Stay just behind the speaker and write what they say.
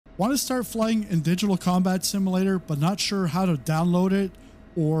Want to start flying in Digital Combat Simulator but not sure how to download it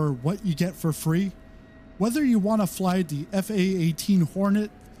or what you get for free? Whether you want to fly the FA-18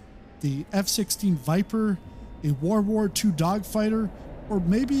 Hornet, the F-16 Viper, a World War II dogfighter, or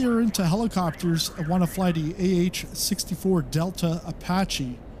maybe you're into helicopters and want to fly the AH-64 Delta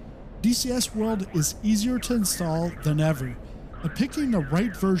Apache, DCS World is easier to install than ever, and picking the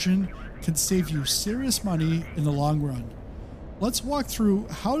right version can save you serious money in the long run. Let's walk through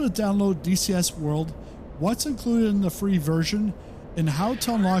how to download DCS World, what's included in the free version, and how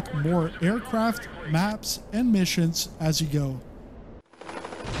to unlock more aircraft, maps, and missions as you go.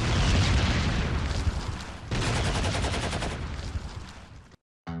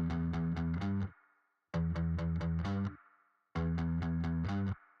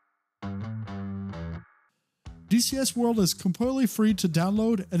 DCS World is completely free to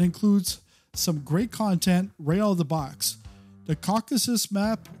download and includes some great content right out of the box. The Caucasus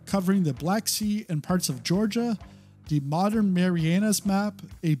map covering the Black Sea and parts of Georgia, the modern Marianas map,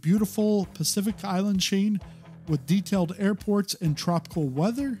 a beautiful Pacific island chain with detailed airports and tropical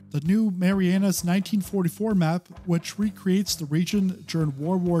weather, the new Marianas 1944 map which recreates the region during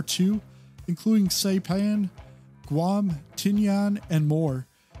World War II, including Saipan, Guam, Tinian, and more,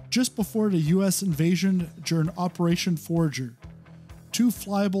 just before the US invasion during Operation Forager. 2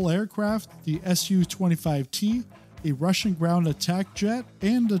 flyable aircraft, the Su-25T, a Russian ground attack jet,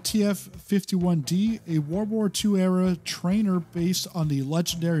 and the TF-51D, a World War II era trainer based on the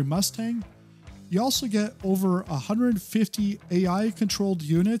legendary Mustang. You also get over 150 AI-controlled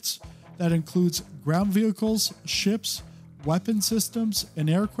units that includes ground vehicles, ships, weapon systems, and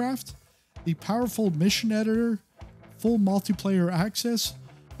aircraft, a powerful mission editor, full multiplayer access,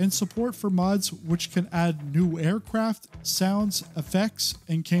 and support for mods which can add new aircraft, sounds, effects,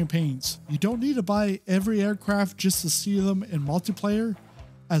 and campaigns. You don't need to buy every aircraft just to see them in multiplayer.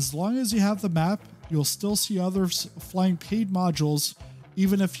 As long as you have the map, you'll still see others flying paid modules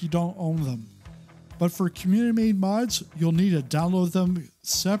even if you don't own them. But for community-made mods, you'll need to download them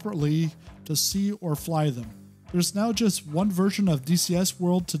separately to see or fly them. There's now just one version of DCS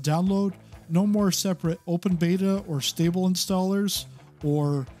World to download, no more separate open beta or stable installers,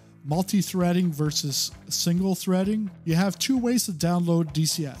 or multi-threading versus single threading. You have 2 ways to download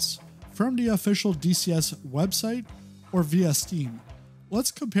DCS, from the official DCS website or via Steam.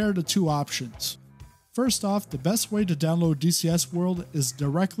 Let's compare the 2 options. First off, the best way to download DCS World is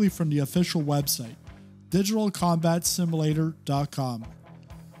directly from the official website, digitalcombatsimulator.com.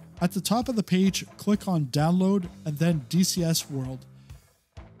 At the top of the page, click on Download and then DCS World.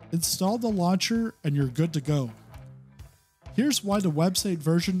 Install the launcher and you're good to go. Here's why the website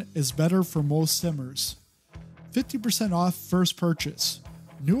version is better for most simmers. 50% off first purchase.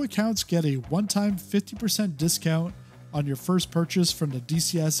 New accounts get a one-time 50% discount on your first purchase from the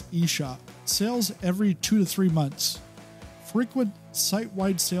DCS eShop. Sales every 2 to 3 months. Frequent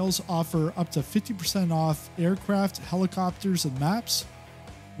site-wide sales offer up to 50% off aircraft, helicopters, and maps.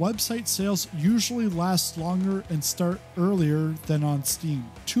 Website sales usually last longer and start earlier than on Steam.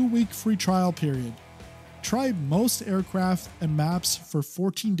 2-week free trial period. Try most aircraft and maps for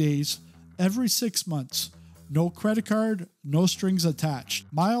 14 days every 6 months. No credit card, no strings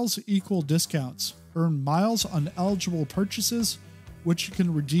attached. Miles equal discounts. Earn miles on eligible purchases, which you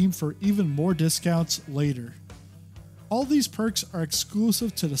can redeem for even more discounts later. All these perks are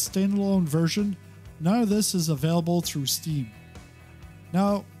exclusive to the standalone version. None of this is available through Steam.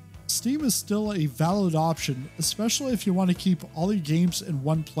 Now, Steam is still a valid option, especially if you want to keep all your games in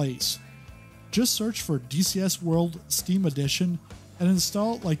one place. Just search for DCS World Steam Edition and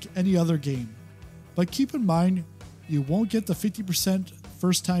install it like any other game. But keep in mind, you won't get the 50%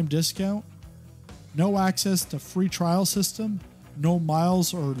 first time discount, no access to free trial system, no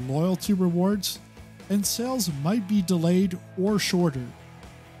miles or loyalty rewards, and sales might be delayed or shorter.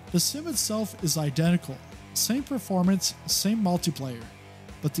 The sim itself is identical, same performance, same multiplayer,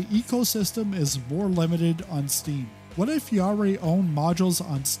 but the ecosystem is more limited on Steam. What if you already own modules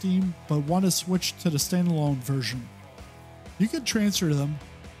on Steam but want to switch to the standalone version? You can transfer them,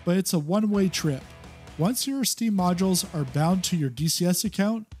 but it's a one-way trip. Once your Steam modules are bound to your DCS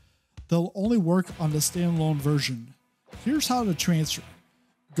account, they'll only work on the standalone version. Here's how to transfer.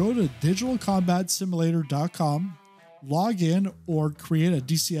 Go to digitalcombatsimulator.com, log in or create a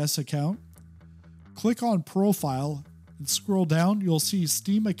DCS account, click on Profile, and scroll down, you'll see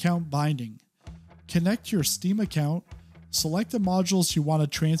Steam account binding. Connect your Steam account, select the modules you want to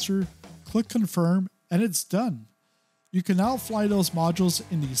transfer, click Confirm, and it's done. You can now fly those modules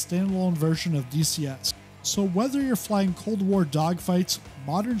in the standalone version of DCS. So whether you're flying Cold War dogfights,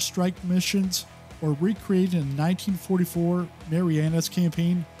 modern strike missions, or recreating a 1944 Marianas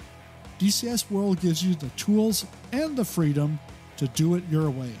campaign, DCS World gives you the tools and the freedom to do it your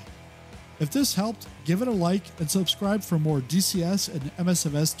way. If this helped, give it a like and subscribe for more DCS and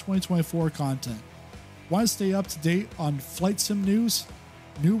MSFS 2024 content. Want to stay up to date on flight sim news,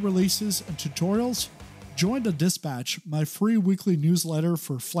 new releases, and tutorials? Join the Dispatch, my free weekly newsletter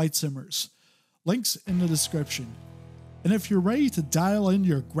for flight simmers. Links in the description. And if you're ready to dial in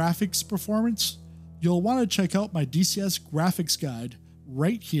your graphics performance, you'll want to check out my DCS graphics guide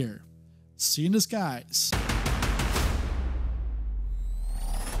right here. See you in the skies.